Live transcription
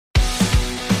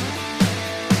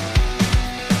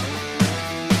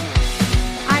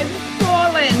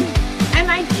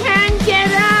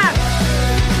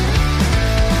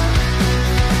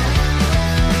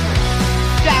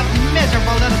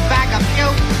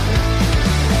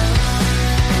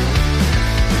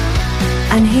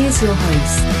here's your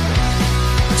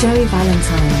host, Joey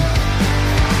Valentine.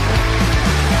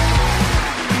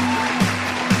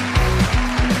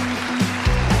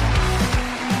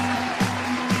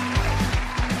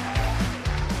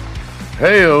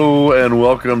 Heyo, and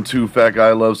welcome to Fat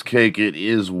Guy Loves Cake. It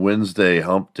is Wednesday,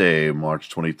 Hump Day, March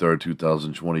 23rd,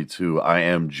 2022. I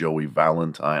am Joey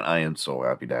Valentine. I am so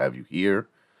happy to have you here.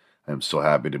 I am so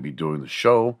happy to be doing the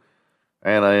show.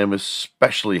 And I am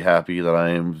especially happy that I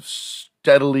am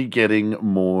steadily getting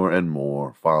more and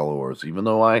more followers. Even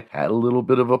though I had a little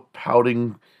bit of a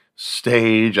pouting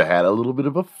stage, I had a little bit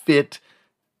of a fit.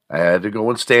 I had to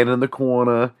go and stand in the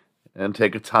corner and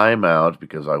take a time out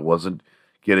because I wasn't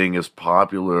getting as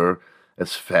popular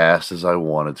as fast as I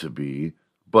wanted to be.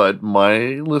 But my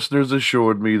listeners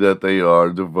assured me that they are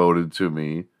devoted to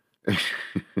me.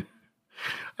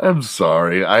 I'm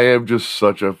sorry. I am just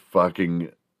such a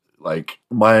fucking,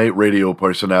 my radio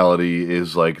personality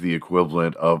is like the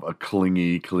equivalent of a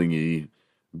clingy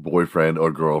boyfriend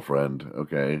or girlfriend,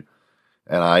 okay?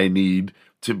 And I need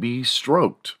to be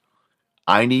stroked.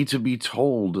 I need to be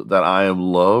told that I am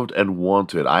loved and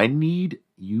wanted. I need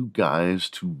you guys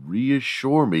to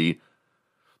reassure me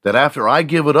that after I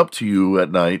give it up to you at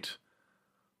night,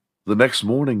 the next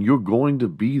morning you're going to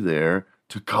be there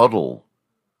to cuddle.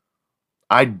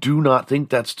 I do not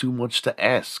think that's too much to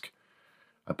ask.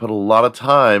 I put a lot of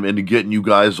time into getting you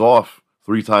guys off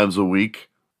 3 times a week.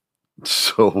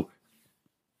 So,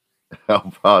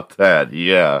 how about that?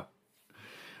 Yeah.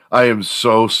 I am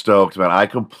so stoked, man. I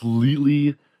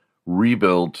completely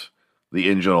rebuilt the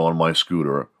engine on my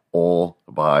scooter all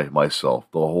by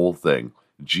myself. The whole thing.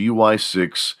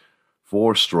 GY6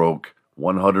 4-stroke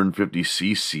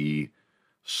 150cc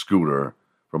scooter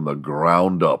from the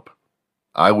ground up.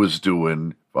 I was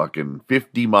doing fucking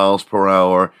 50 miles per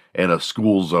hour in a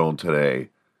school zone today.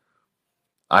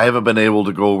 I haven't been able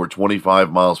to go over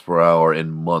 25 miles per hour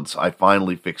in months. I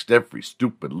finally fixed every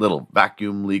stupid little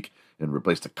vacuum leak and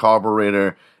replaced the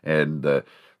carburetor and the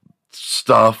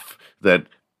stuff that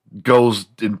goes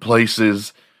in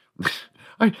places.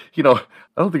 I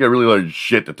don't think I really learned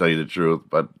shit, to tell you the truth,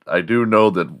 but I do know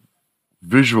that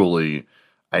visually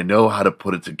I know how to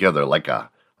put it together like a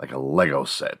Lego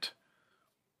set.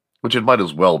 Which it might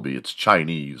as well be. It's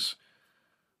Chinese.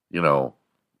 And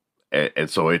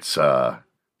so it's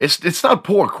not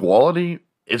poor quality.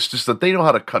 It's just that they know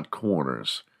how to cut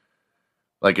corners.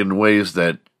 Like in ways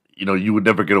that, you would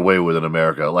never get away with in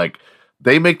America. Like,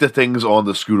 they make the things on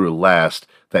the scooter last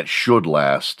that should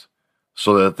last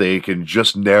so that they can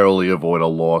just narrowly avoid a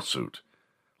lawsuit.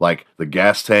 Like, the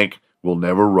gas tank will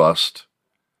never rust,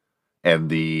 and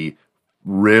the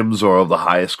rims are of the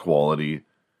highest quality,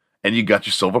 and you got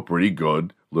yourself a pretty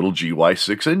good little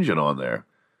GY6 engine on there.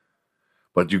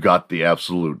 But you got the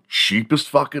absolute cheapest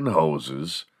fucking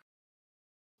hoses.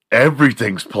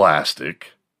 Everything's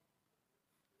plastic.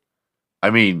 I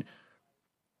mean,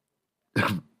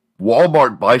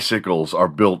 Walmart bicycles are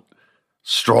built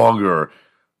stronger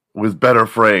with better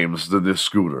frames than this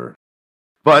scooter.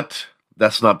 But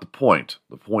that's not the point.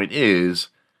 The point is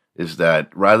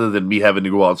that rather than me having to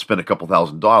go out and spend a couple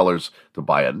 $1,000s to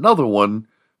buy another one,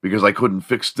 because I couldn't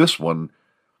fix this one,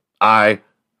 I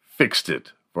fixed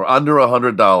it. For under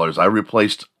 $100, I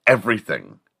replaced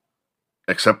everything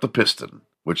except the piston,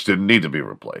 which didn't need to be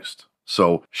replaced.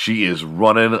 So she is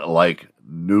running like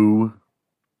new.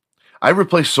 I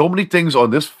replaced so many things on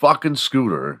this fucking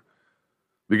scooter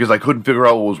because I couldn't figure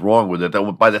out what was wrong with it. That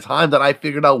by the time that I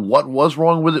figured out what was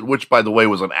wrong with it, which, by the way,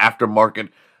 was an aftermarket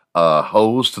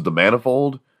hose to the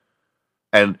manifold,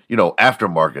 and,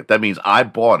 aftermarket, that means I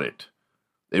bought it.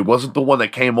 It wasn't the one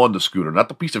that came on the scooter, not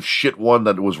the piece of shit one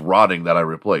that was rotting that I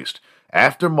replaced.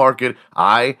 Aftermarket,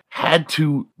 I had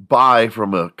to buy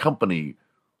from a company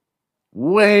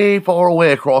way far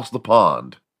away across the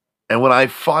pond. And when I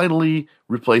finally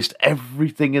replaced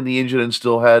everything in the engine and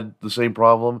still had the same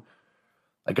problem,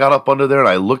 I got up under there and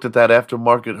I looked at that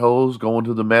aftermarket hose going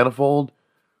to the manifold,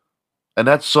 and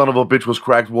that son of a bitch was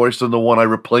cracked worse than the one I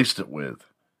replaced it with.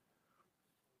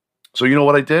 So you know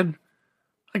what I did?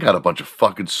 I got a bunch of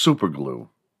fucking super glue.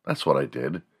 That's what I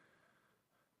did.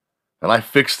 And I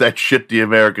fixed that shit the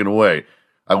American way.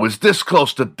 I was this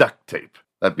close to duct tape.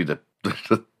 That'd be the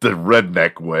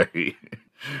redneck way.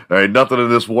 There ain't nothing in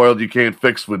this world you can't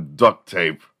fix with duct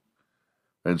tape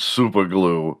and super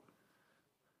glue.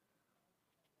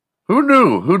 Who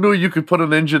knew? Who knew you could put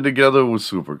an engine together with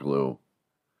super glue?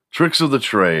 Tricks of the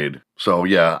trade. So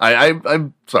yeah,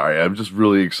 I'm sorry. I'm just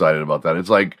really excited about that. It's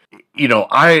like,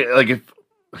 if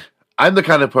I'm the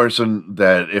kind of person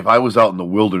that if I was out in the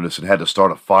wilderness and had to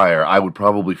start a fire, I would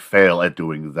probably fail at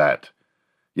doing that.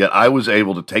 Yet I was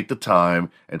able to take the time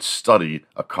and study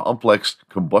a complex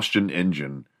combustion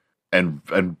engine and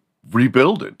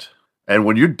rebuild it. And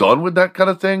when you're done with that kind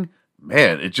of thing,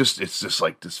 man, it's just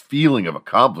like this feeling of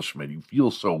accomplishment. You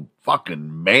feel so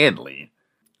fucking manly.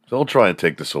 Don't try and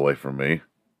take this away from me.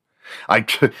 I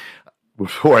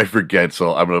before I forget,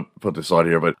 so I'm gonna put this on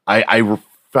here. But I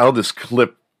found this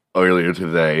clip earlier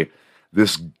today.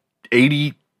 This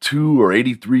 82 or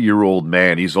 83-year-old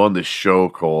man. He's on this show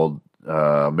called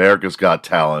America's Got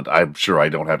Talent. I'm sure I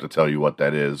don't have to tell you what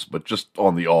that is, but just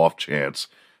on the off chance,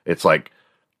 it's like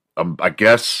I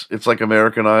guess it's like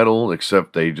American Idol,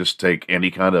 except they just take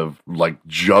any kind of like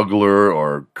juggler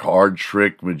or card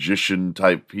trick magician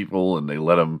type people and they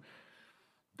let them,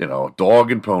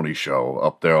 dog and pony show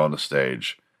up there on the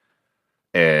stage.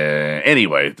 And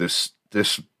anyway, this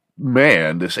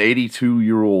man, this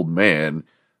 82-year-old man,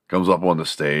 comes up on the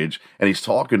stage and he's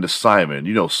talking to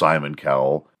Simon, Simon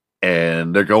Cowell,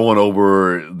 and they're going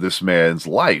over this man's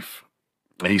life.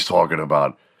 And he's talking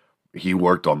about he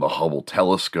worked on the Hubble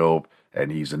telescope,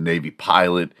 and he's a Navy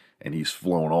pilot, and he's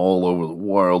flown all over the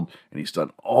world, and he's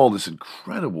done all this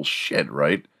incredible shit,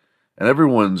 right? And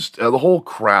the whole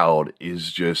crowd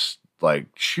is just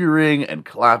like cheering and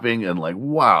clapping and like,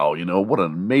 wow, what an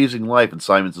amazing life. And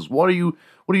Simon says, what are you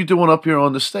doing up here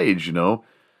on the stage, And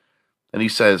he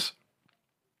says,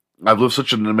 I've lived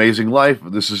such an amazing life.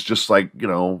 This is just like,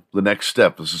 the next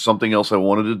step. This is something else I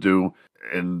wanted to do.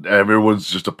 And everyone's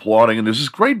just applauding, and there's this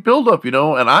great buildup, and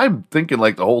I'm thinking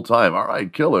like the whole time, all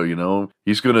right, killer,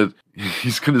 he's gonna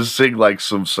sing like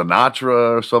some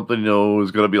Sinatra or something,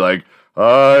 he's gonna be like,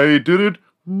 I did it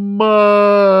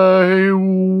my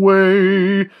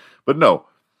way, but no,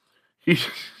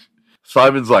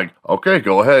 Simon's like, okay,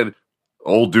 go ahead.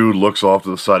 Old dude looks off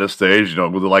to the side of the stage,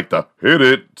 with like the hit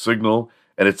it signal,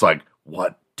 and it's like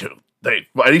 1, 2, 3,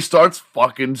 and he starts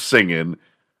fucking singing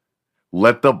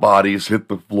Let the Bodies Hit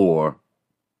the Floor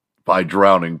by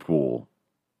Drowning Pool.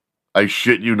 I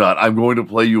shit you not. I'm going to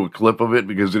play you a clip of it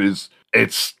because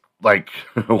it's like,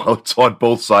 well, it's on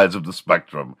both sides of the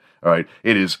spectrum. All right.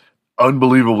 It is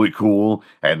unbelievably cool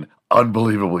and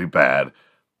unbelievably bad.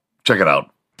 Check it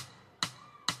out.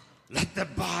 Let the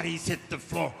bodies hit the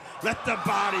floor. Let the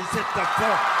bodies hit the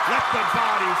floor. Let the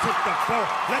bodies hit the floor.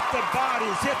 Let the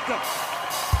bodies hit the floor.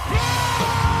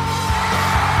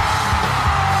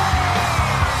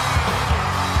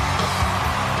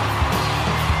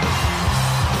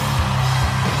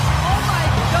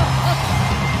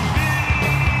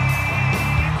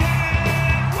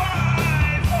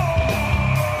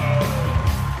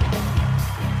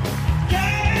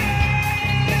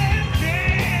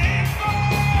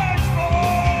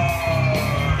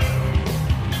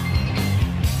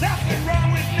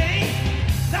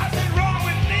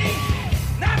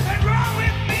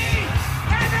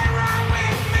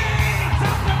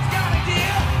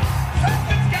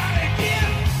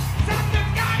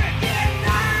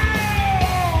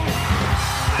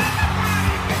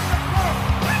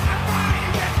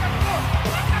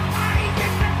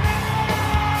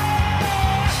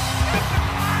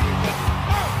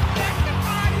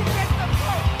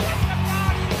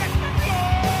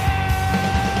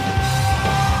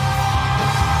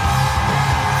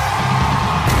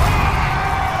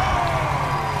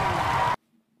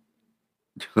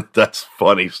 That's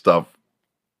funny stuff.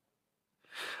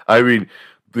 I mean,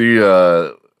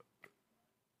 I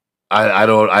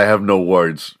have no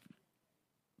words,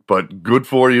 but good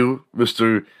for you,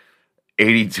 Mr.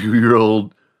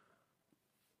 82-year-old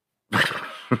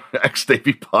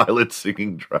ex-Navy pilot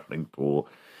singing Drowning Pool.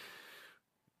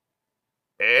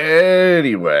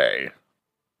 Anyway,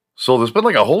 so there's been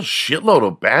like a whole shitload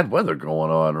of bad weather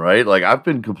going on, right? Like I've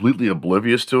been completely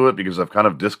oblivious to it because I've kind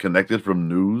of disconnected from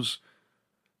news.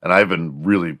 And I've been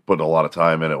really putting a lot of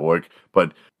time in at work.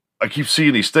 But I keep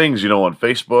seeing these things, on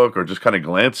Facebook or just kind of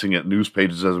glancing at news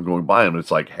pages as I'm going by them. And it's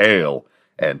like hail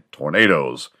and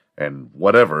tornadoes and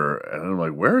whatever. And I'm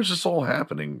like, where is this all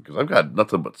happening? Because I've got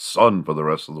nothing but sun for the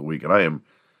rest of the week. And I am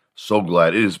so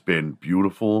glad. It has been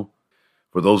beautiful.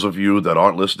 For those of you that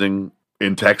aren't listening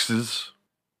in Texas,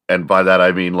 and by that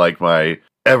I mean like my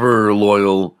ever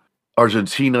loyal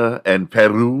Argentina and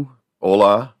Peru,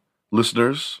 hola,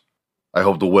 listeners. I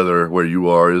hope the weather where you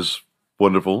are is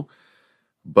wonderful.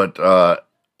 But the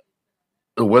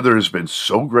weather has been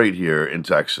so great here in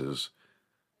Texas.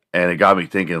 And it got me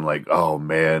thinking like, oh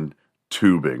man,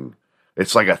 tubing.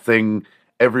 It's like a thing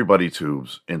everybody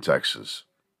tubes in Texas.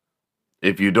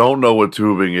 If you don't know what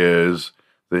tubing is,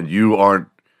 then you aren't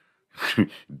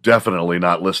definitely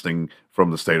not listening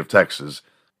from the state of Texas.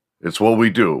 It's what we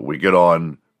do. We get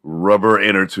on rubber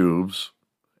inner tubes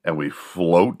and we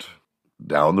float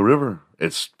down the river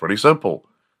It's pretty simple.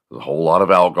 There's a whole lot of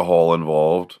alcohol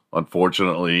involved,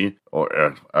 unfortunately,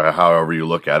 or however you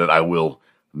look at it. I will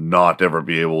not ever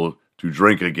be able to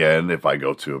drink again if I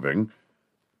go tubing,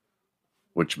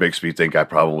 which makes me think I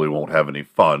probably won't have any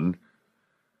fun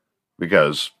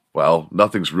because, well,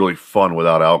 nothing's really fun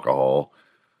without alcohol.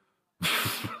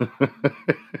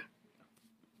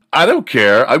 I don't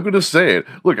care. I'm going to say it.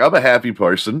 Look, I'm a happy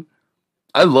person.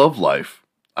 I love life.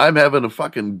 I'm having the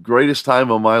fucking greatest time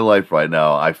of my life right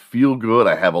now. I feel good.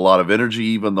 I have a lot of energy,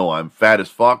 even though I'm fat as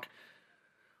fuck.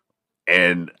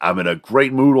 And I'm in a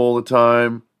great mood all the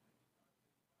time.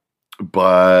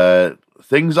 But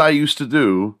things I used to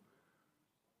do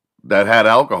that had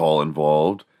alcohol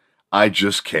involved, I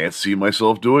just can't see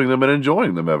myself doing them and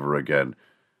enjoying them ever again.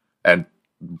 And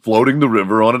floating the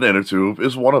river on an inner tube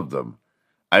is one of them.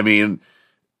 I mean,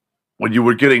 when you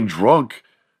were getting drunk,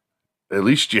 at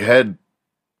least you had,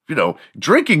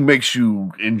 drinking makes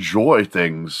you enjoy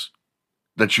things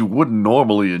that you wouldn't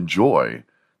normally enjoy.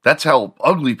 That's how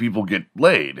ugly people get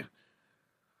laid.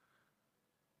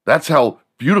 That's how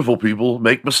beautiful people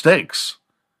make mistakes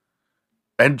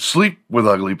and sleep with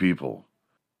ugly people.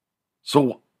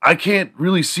 So I can't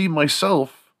really see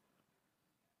myself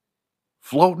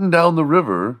floating down the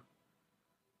river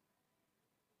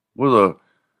with a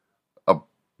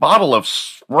bottle of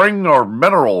spring or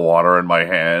mineral water in my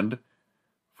hand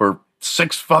for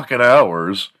 6 fucking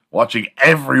hours, watching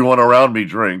everyone around me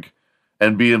drink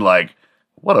and being like,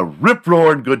 what a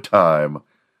rip-roaring good time.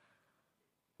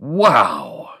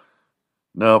 Wow.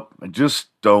 Nope, I just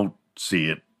don't see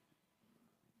it.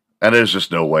 And there's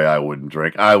just no way I wouldn't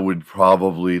drink. I would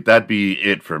probably, that'd be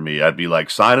it for me. I'd be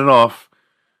like, signing off.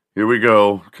 Here we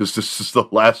go, because this is the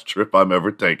last trip I'm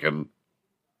ever taking.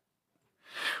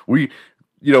 But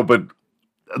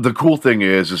the cool thing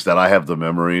is that I have the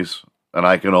memories, and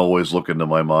I can always look into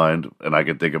my mind, and I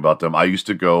can think about them. I used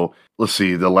to go, let's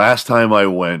see, the last time I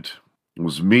went, it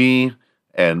was me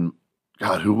and,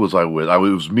 God, who was I with? It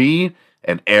was me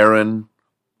and Aaron.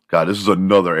 God, this is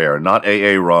another Aaron, not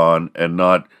A.A. Ron, and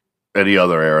not any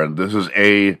other Aaron. This is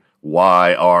A-Y-R-O-N,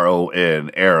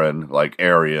 Aaron, like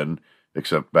Aryan,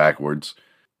 except backwards.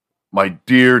 My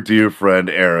dear, dear friend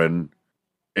Aaron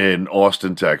in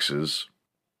Austin, Texas.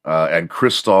 And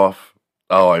Christoph,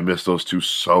 I miss those two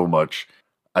so much.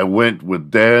 I went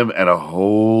with them and a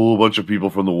whole bunch of people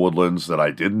from the Woodlands that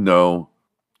I didn't know.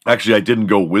 Actually, I didn't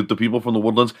go with the people from the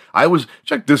Woodlands.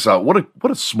 Check this out.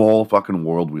 What a small fucking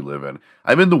world we live in.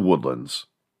 I'm in the Woodlands.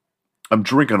 I'm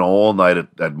drinking all night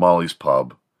at Molly's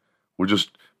Pub. We're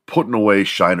just putting away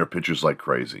Shiner pictures like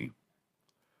crazy.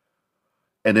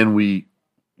 And then we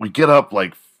get up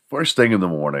like first thing in the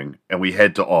morning and we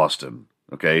head to Austin.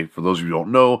 Okay, for those of you who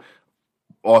don't know,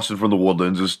 Austin from the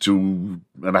Woodlands is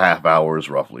 2.5 hours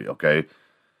roughly, okay?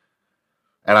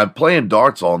 And I'm playing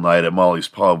darts all night at Molly's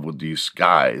Pub with these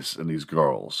guys and these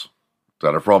girls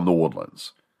that are from the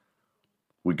Woodlands.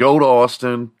 We go to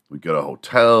Austin, we get a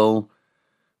hotel,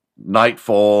 night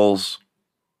falls,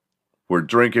 we're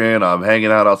drinking, I'm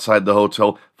hanging out outside the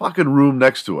hotel, fucking room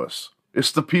next to us.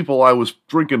 It's the people I was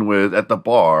drinking with at the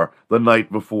bar the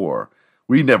night before.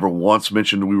 We never once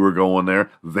mentioned we were going there.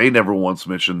 They never once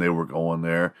mentioned they were going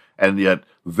there. And yet,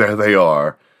 there they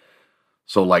are.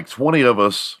 So like 20 of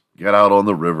us get out on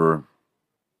the river,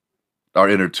 our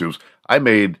inner tubes. I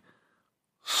made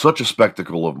such a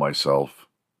spectacle of myself.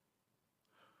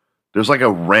 There's like a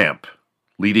ramp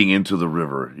leading into the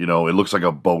river. It looks like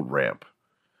a boat ramp.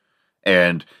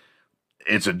 And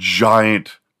it's a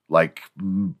giant, like,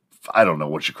 I don't know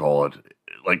what you call it.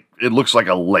 Like, it looks like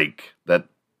a lake that,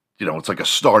 it's like a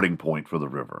starting point for the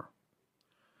river.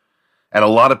 And a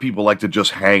lot of people like to just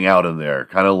hang out in there,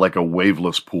 kind of like a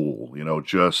waveless pool,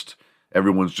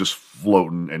 everyone's just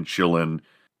floating and chilling.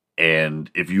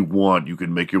 And if you want, you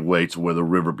can make your way to where the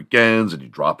river begins and you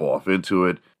drop off into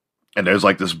it. And there's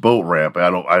like this boat ramp.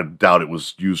 I doubt it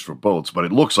was used for boats, but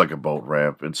it looks like a boat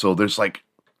ramp. And so there's like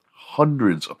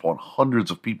hundreds upon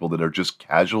hundreds of people that are just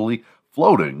casually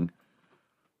floating,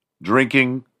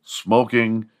 drinking,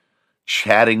 smoking,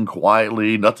 chatting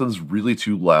quietly. Nothing's really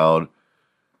too loud.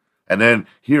 And then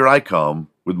here I come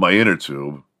with my inner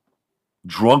tube,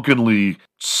 drunkenly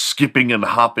skipping and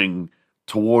hopping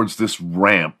towards this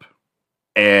ramp.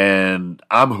 And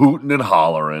I'm hooting and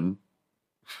hollering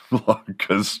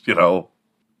because,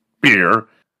 beer.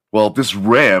 Well, this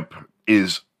ramp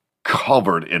is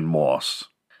covered in moss.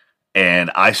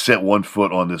 And I set one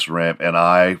foot on this ramp and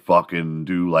I fucking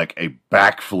do like a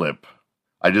backflip.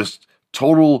 I just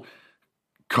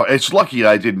it's lucky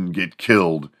I didn't get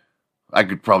killed. I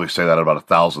could probably say that about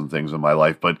 1,000 things in my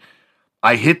life, but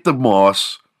I hit the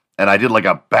moss and I did like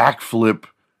a backflip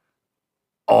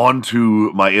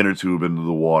onto my inner tube into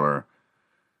the water.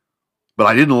 But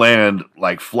I didn't land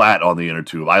like flat on the inner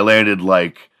tube. I landed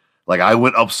like I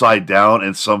went upside down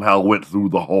and somehow went through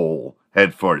the hole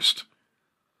head first.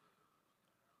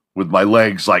 With my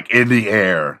legs like in the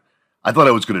air. I thought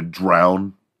I was gonna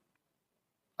drown.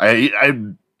 I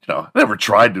never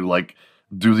tried to like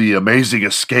do the amazing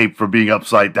escape from being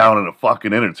upside down in a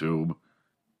fucking inner tube.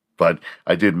 But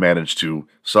I did manage to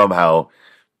somehow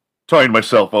turn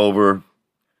myself over.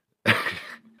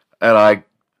 And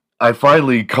I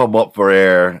finally come up for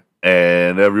air,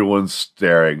 and everyone's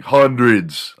staring.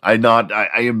 Hundreds. I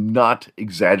am not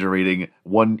exaggerating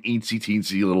one eensy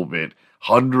teensy little bit.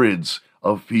 Hundreds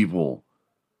of people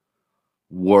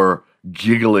were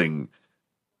giggling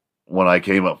when I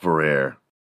came up for air.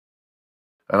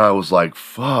 And I was like,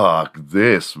 fuck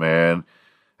this, man.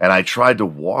 And I tried to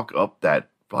walk up that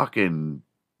fucking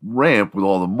ramp with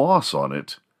all the moss on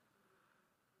it.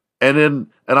 And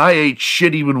I ate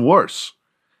shit even worse.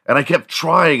 And I kept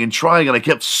trying, and I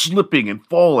kept slipping and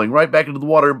falling right back into the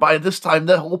water. And by this time,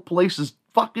 that whole place is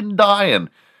fucking dying.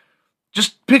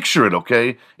 Just picture it,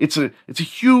 okay? It's a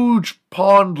huge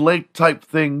pond lake type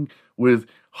thing with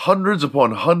hundreds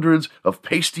upon hundreds of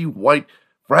pasty white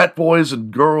frat boys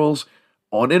and girls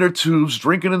on inner tubes,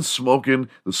 drinking and smoking.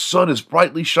 The sun is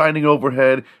brightly shining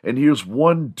overhead, and here's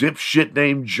one dipshit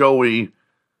named Joey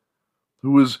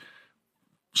who is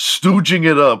stooging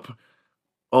it up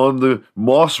on the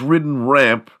moss-ridden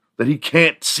ramp that he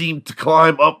can't seem to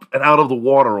climb up and out of the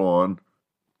water on.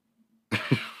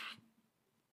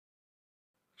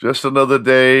 Just another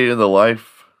day in the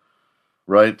life,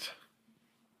 right?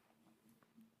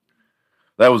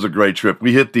 That was a great trip.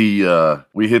 We hit the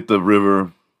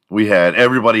river.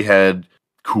 Everybody had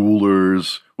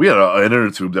coolers. We had an inner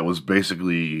tube that was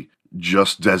basically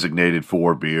just designated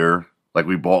for beer. Like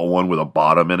we bought one with a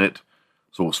bottom in it,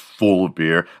 so it was full of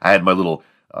beer. I had my little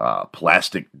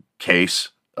plastic case,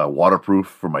 waterproof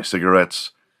for my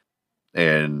cigarettes,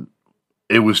 and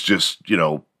it was just,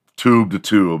 tube to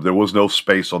tube. There was no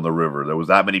space on the river. There was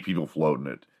that many people floating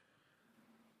it.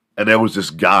 And there was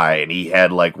this guy, and he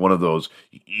had like one of those,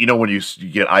 when you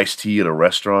get iced tea at a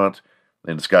restaurant,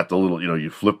 and it's got the little, you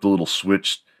flip the little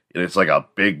switch, and it's like a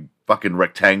big fucking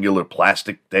rectangular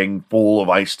plastic thing full of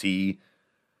iced tea.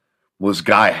 Well, this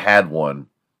guy had one,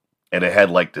 and it had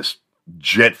like this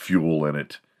jet fuel in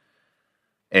it.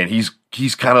 And he's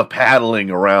kind of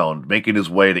paddling around, making his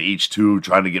way to each tube,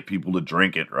 trying to get people to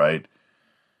drink it, right?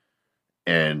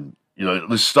 And,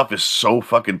 this stuff is so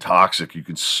fucking toxic, you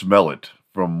can smell it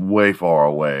from way far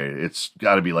away. It's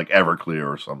got to be like Everclear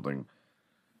or something.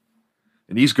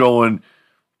 And he's going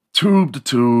tube to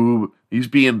tube. He's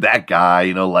being that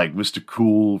guy, like Mr.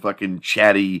 Cool, fucking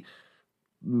chatty.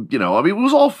 It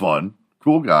was all fun.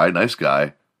 Cool guy, nice guy.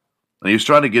 And he was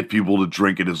trying to get people to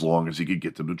drink it as long as he could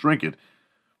get them to drink it.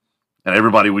 And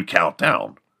everybody would count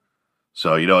down.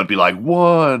 So, it'd be like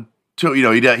 1, 2,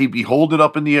 he'd be holding it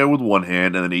up in the air with one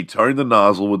hand, and then he'd turn the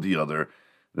nozzle with the other. And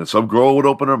then some girl would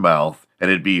open her mouth,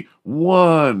 and it'd be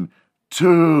 1,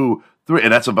 2, 3.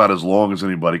 And that's about as long as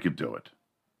anybody could do it.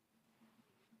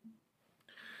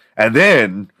 And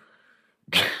then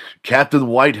Captain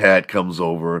Whitehat comes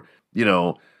over,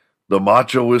 the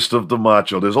machoist of the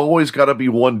macho. There's always got to be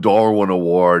one Darwin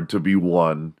Award to be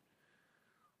won.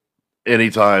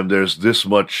 Anytime there's this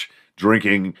much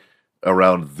drinking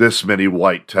around this many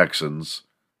white Texans,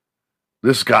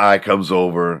 this guy comes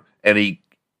over and he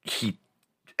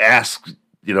asks,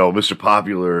 Mr.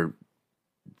 Popular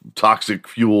toxic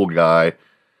fuel guy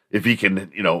if he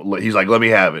can, he's like, let me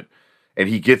have it. And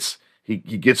he gets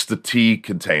the tea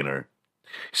container,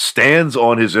 stands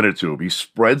on his inner tube. He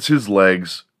spreads his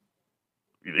legs.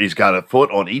 He's got a foot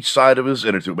on each side of his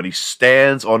inner tube, but he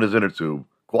stands on his inner tube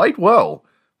quite well.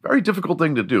 Very difficult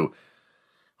thing to do.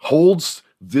 Holds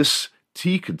this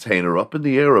tea container up in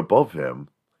the air above him,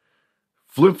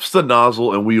 flips the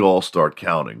nozzle, and we all start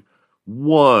counting.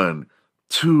 1,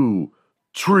 2,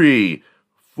 3,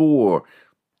 4.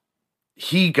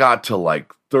 He got to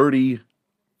like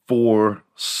 34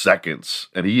 seconds,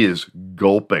 and he is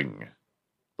gulping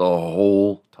the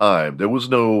whole time. There was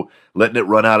no letting it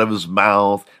run out of his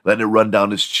mouth, letting it run down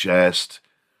his chest.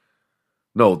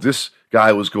 No, this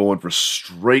guy was going for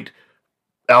straight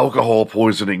alcohol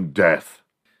poisoning death.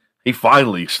 He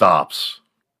finally stops.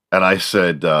 And I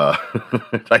said,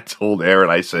 I told Aaron,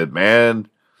 I said, man,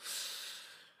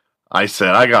 I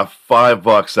got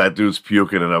 $5. That dude's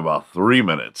puking in about 3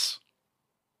 minutes.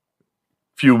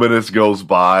 Few minutes goes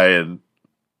by, and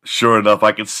sure enough,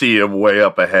 I can see him way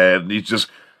up ahead, and he's just,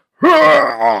 and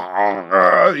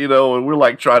we're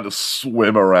like trying to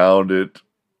swim around it.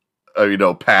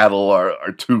 paddle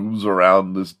our tubes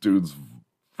around this dude's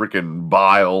freaking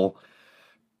bile.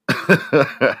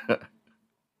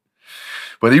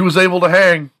 But he was able to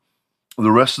hang.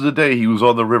 The rest of the day he was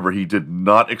on the river. He did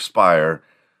not expire.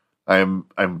 I'm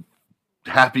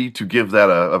happy to give that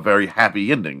a very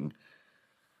happy ending.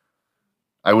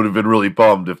 I would have been really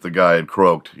bummed if the guy had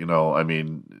croaked.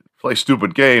 Play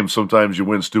stupid games, sometimes you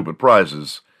win stupid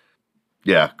prizes.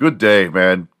 Yeah, good day,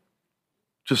 man.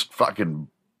 Just fucking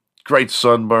great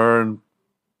sunburn.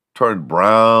 Turned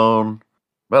brown.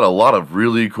 Met a lot of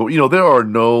really cool... You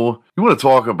want to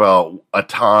talk about a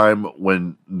time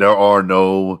when there are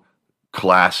no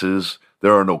classes,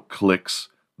 there are no cliques,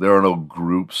 there are no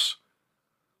groups,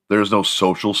 there's no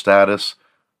social status.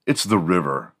 It's the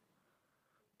river.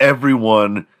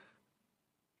 Everyone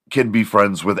can be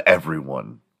friends with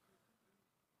everyone.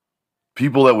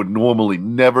 People that would normally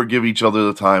never give each other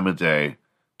the time of day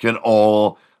can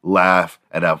all laugh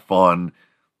and have fun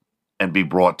and be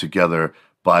brought together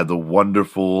by the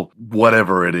wonderful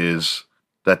whatever it is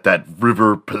that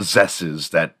river possesses,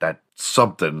 that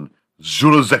something, je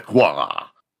ne sais quoi.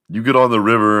 You get on the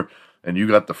river, and you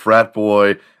got the frat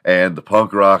boy and the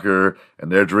punk rocker,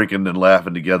 and they're drinking and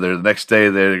laughing together. The next day,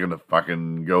 they're going to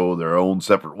fucking go their own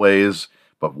separate ways,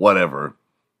 but whatever.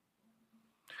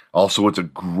 Also, it's a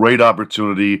great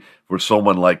opportunity for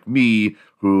someone like me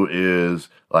who is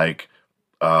like,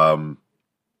 a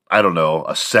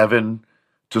 7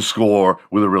 to score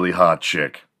with a really hot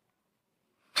chick.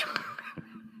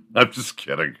 I'm just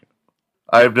kidding.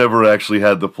 I've never actually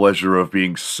had the pleasure of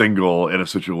being single in a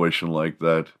situation like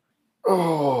that.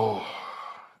 Oh.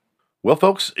 Well,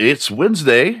 folks, it's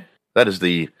Wednesday. That is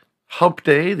the hump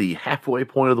day, the halfway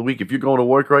point of the week. If you're going to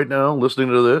work right now, listening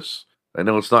to this, I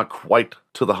know it's not quite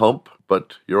to the hump,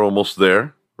 but you're almost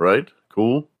there, right?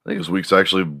 Cool. I think this week's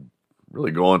actually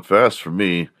really going fast for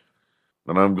me,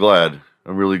 and I'm glad.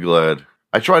 I'm really glad.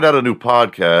 I tried out a new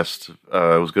podcast.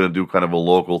 I was going to do kind of a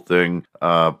local thing,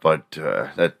 but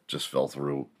that just fell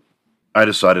through. I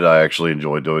decided I actually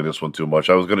enjoyed doing this one too much.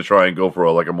 I was going to try and go for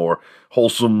a more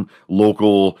wholesome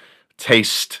local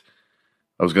taste.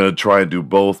 I was going to try and do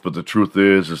both, but the truth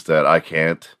is that I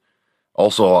can't.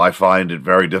 Also, I find it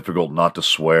very difficult not to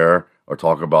swear or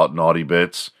talk about naughty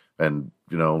bits and,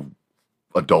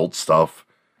 adult stuff.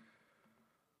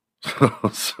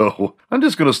 So I'm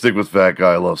just going to stick with Fat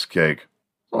Guy Loves Cake.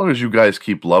 As long as you guys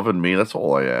keep loving me, that's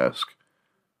all I ask.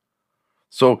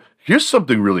 So here's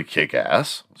something really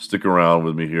kick-ass. Stick around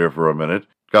with me here for a minute.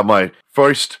 Got my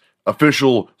first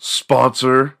official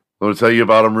sponsor. I'm going to tell you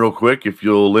about him real quick if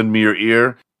you'll lend me your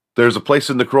ear. There's a place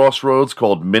in the Crossroads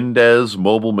called Mendez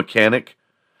Mobile Mechanic.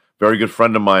 Very good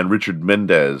friend of mine, Richard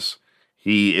Mendez.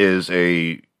 He is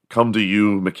a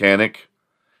come-to-you mechanic.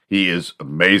 He is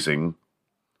amazing.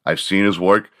 I've seen his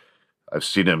work. I've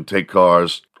seen him take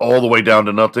cars all the way down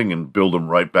to nothing and build them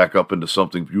right back up into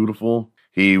something beautiful.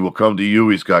 He will come to you.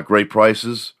 He's got great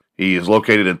prices. He is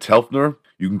located in Telfner.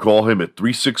 You can call him at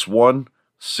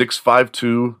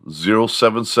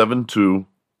 361-652-0772.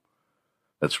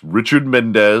 That's Richard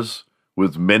Mendez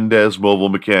with Mendez Mobile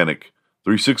Mechanic.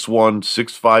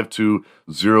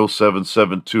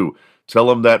 361-652-0772.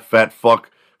 Tell him that fat fuck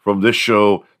from this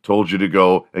show told you to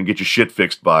go and get your shit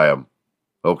fixed by him.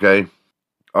 Okay?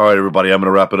 All right, everybody, I'm going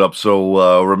to wrap it up.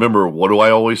 So remember, what do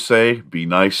I always say? Be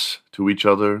nice to each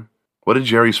other. What did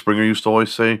Jerry Springer used to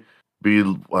always say?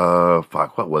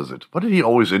 What was it? What did he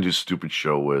always end his stupid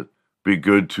show with? Be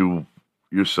good to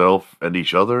yourself and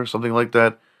each other? Something like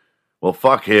that? Well,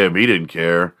 fuck him. He didn't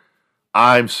care.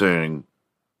 I'm saying,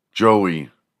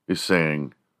 Joey is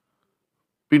saying,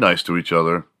 be nice to each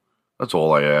other. That's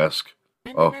all I ask.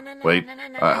 Oh, wait.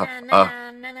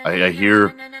 I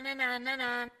hear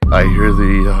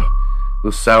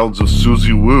the sounds of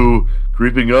Susie Woo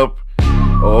creeping up.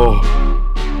 Oh,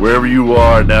 wherever you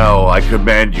are now, I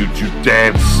command you to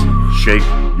dance, shake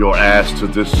your ass to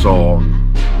this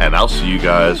song, and I'll see you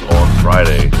guys on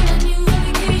Friday.